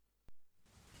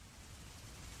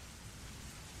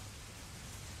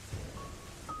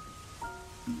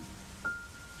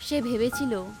সে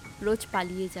ভেবেছিল রোজ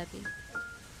পালিয়ে যাবে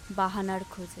বাহানার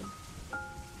খোঁজে।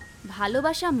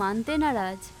 ভালোবাসা মানতে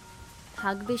নারাজ,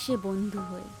 থাকবে সে বন্ধু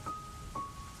হয়ে।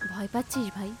 ভয় পাচ্ছিস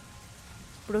ভাই?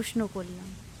 প্রশ্ন করলাম।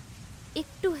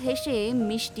 একটু হেসে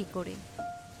মিষ্টি করে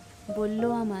বলল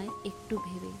আমায় একটু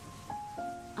ভেবে,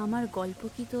 আমার গল্প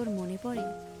কি তোর মনে পড়ে?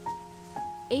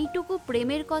 এইটুকু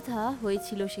প্রেমের কথা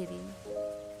হয়েছিল সেদিন,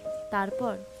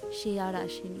 তারপর সে আর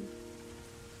আসেনি।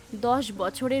 10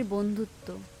 বছরের বন্ধুত্ব,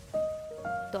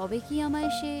 তবে কি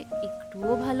আমায় সে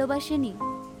একটুও ভালোবাসেনি?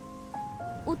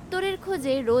 উত্তরের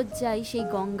খোঁজে রোজ যাই সেই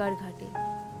গঙ্গার ঘাটে,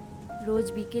 রোজ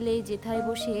বিকেলে যেথায়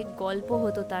বসে গল্প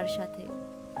হতো তার সাথে।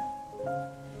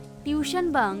 টিউশন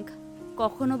বাঙ্ক,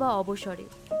 কখনো বা অবসরে,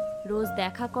 রোজ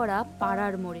দেখা করা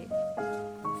পাড়ার মোড়ে,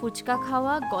 ফুচকা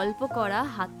খাওয়া, গল্প করা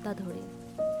হাতটা ধরে।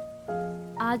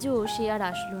 আজও সে আর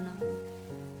আসলো না,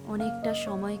 অনেকটা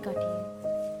সময় কাটিয়ে।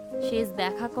 শেষ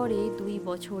দেখা করে 2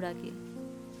 বছর আগে,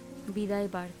 বিদায়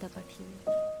বার্তা পাঠিয়ে।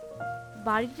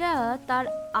 বাড়িটা তার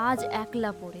আজ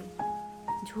একলা পড়ে,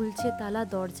 ঝুলছে তালা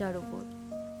দরজার ওপর।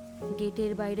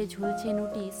 গেটের বাইরে ঝুলছে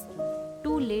নোটিশ,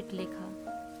 টু লেট লেখা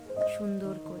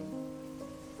সুন্দর করে।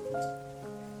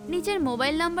 নিচের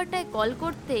মোবাইল নাম্বারটায় কল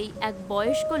করতেই এক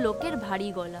বয়স্ক লোকের ভারী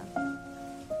গলা।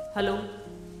 হ্যালো,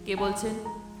 কে বলছেন?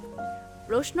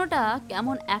 প্রশ্নটা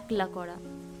কেমন একলা করা।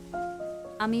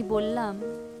 আমি বললাম,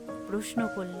 প্রশ্ন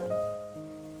করলাম,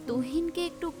 তুহিনকে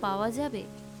একটু পাওয়া যাবে?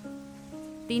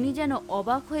 তিনি যেন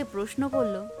অবাক হয়ে প্রশ্ন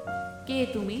করল, কে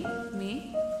তুমি, মেয়ে?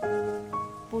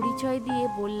 পরিচয় দিয়ে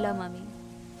বললাম আমি,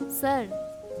 স্যার,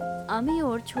 আমি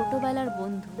ওর ছোটবেলার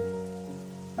বন্ধু।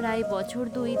 প্রায় বছর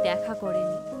 2 দেখা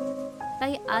করেনি,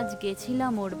 তাই আজ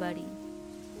গেছিলাম ওর বাড়ি।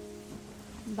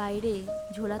 বাইরে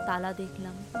ঝোলা তালা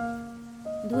দেখলাম,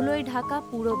 ধুলোয় ঢাকা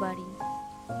পুরো বাড়ি।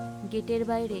 গেটের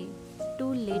বাইরে টু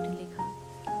লেট লেখা,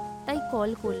 তাই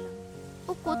কল করলাম।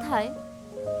 ও কোথায়,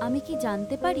 আমি কি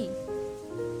জানতে পারি?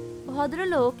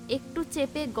 ভদ্রলোক একটু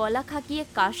চেপে গলা খাকিয়ে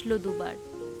কাশলো 2 বার,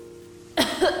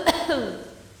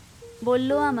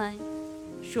 বলল আমায়,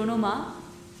 শোনো মা,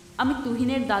 আমি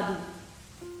তুহিনের দাদু।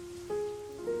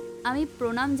 আমি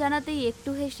প্রণাম জানাতেই একটু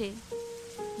হেসে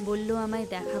বলল আমায়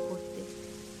দেখা করতে।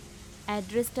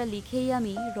 অ্যাড্রেসটা লিখেই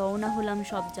আমি রওনা হলাম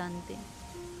সব জানতে।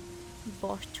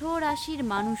 বছর 80-র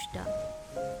মানুষটা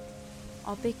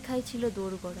অপেক্ষায় ছিল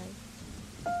দোরগোড়ায়।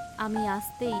 আমি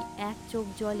আসতেই এক চোখ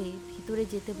জলে ভিতরে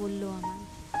যেতে বলল আমায়।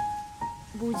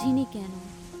 বুঝিনি কেন,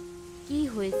 কি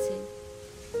হয়েছে।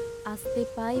 আসতে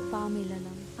পায়ে পা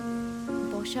মেলালাম।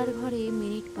 বসার ঘরে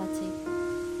মিনিট 5,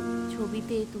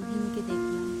 ছবিতে তুহিনকে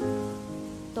দেখলাম।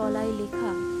 তলায়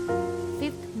লেখা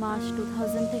 5th মার্চ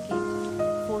 2000 থেকে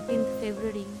 14th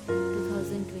ফেব্রুয়ারি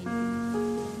 2020।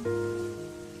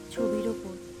 ছবির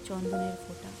ওপর চন্দনের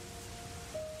ফোঁটা।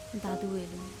 দাদু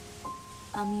এলেন,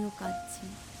 আমিও কাঁদছি।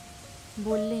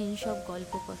 বললেন সব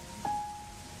গল্প কথা।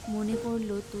 মনে পড়ল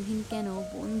তুহিন কেন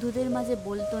বন্ধুদের মাঝে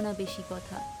বলতো না বেশি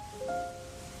কথা।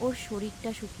 ওর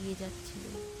শরীরটা শুকিয়ে যাচ্ছিল,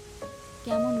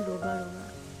 কেমন রোগা রোগা।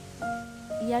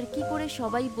 ইয়ার্কি করে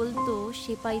সবাই বলতো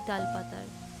সেপাই তাল পাতার।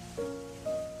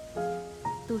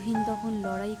 তুহিন তখন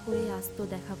লড়াই করে আসতো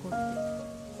দেখা করতে।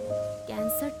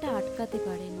 ক্যান্সারটা আটকাতে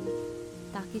পারেনি,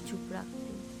 তাকে চুপ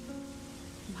রাখতে।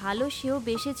 ভালো সেও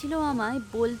বেসেছিল আমায়,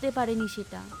 বলতে পারেনি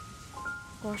সেটা।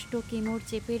 কষ্ট কেমোর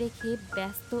চেপে রেখে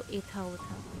ব্যস্ত এথা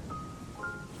ওথা।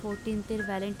 14th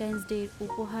ভ্যালেন্টাইন্স ডের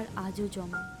উপহার আজও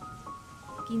জমা,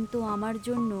 কিন্তু আমার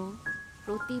জন্য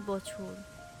প্রতি বছর,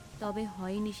 তবে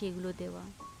হয়নি সেগুলো দেওয়া।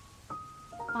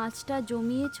 5টা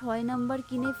জমিয়ে 6 নাম্বার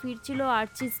কিনে ফিরছিল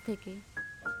আর্চিস থেকে।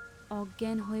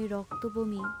 অজ্ঞান হয়ে রক্ত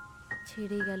বমি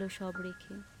ছেড়ে গেল সব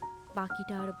রেখে।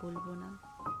 বাকিটা আর বলবো না,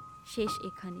 শেষ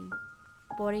এখানেই।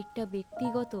 পরেরটা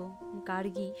ব্যক্তিগত,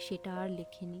 গার্গী সেটা আর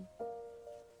লেখেনি।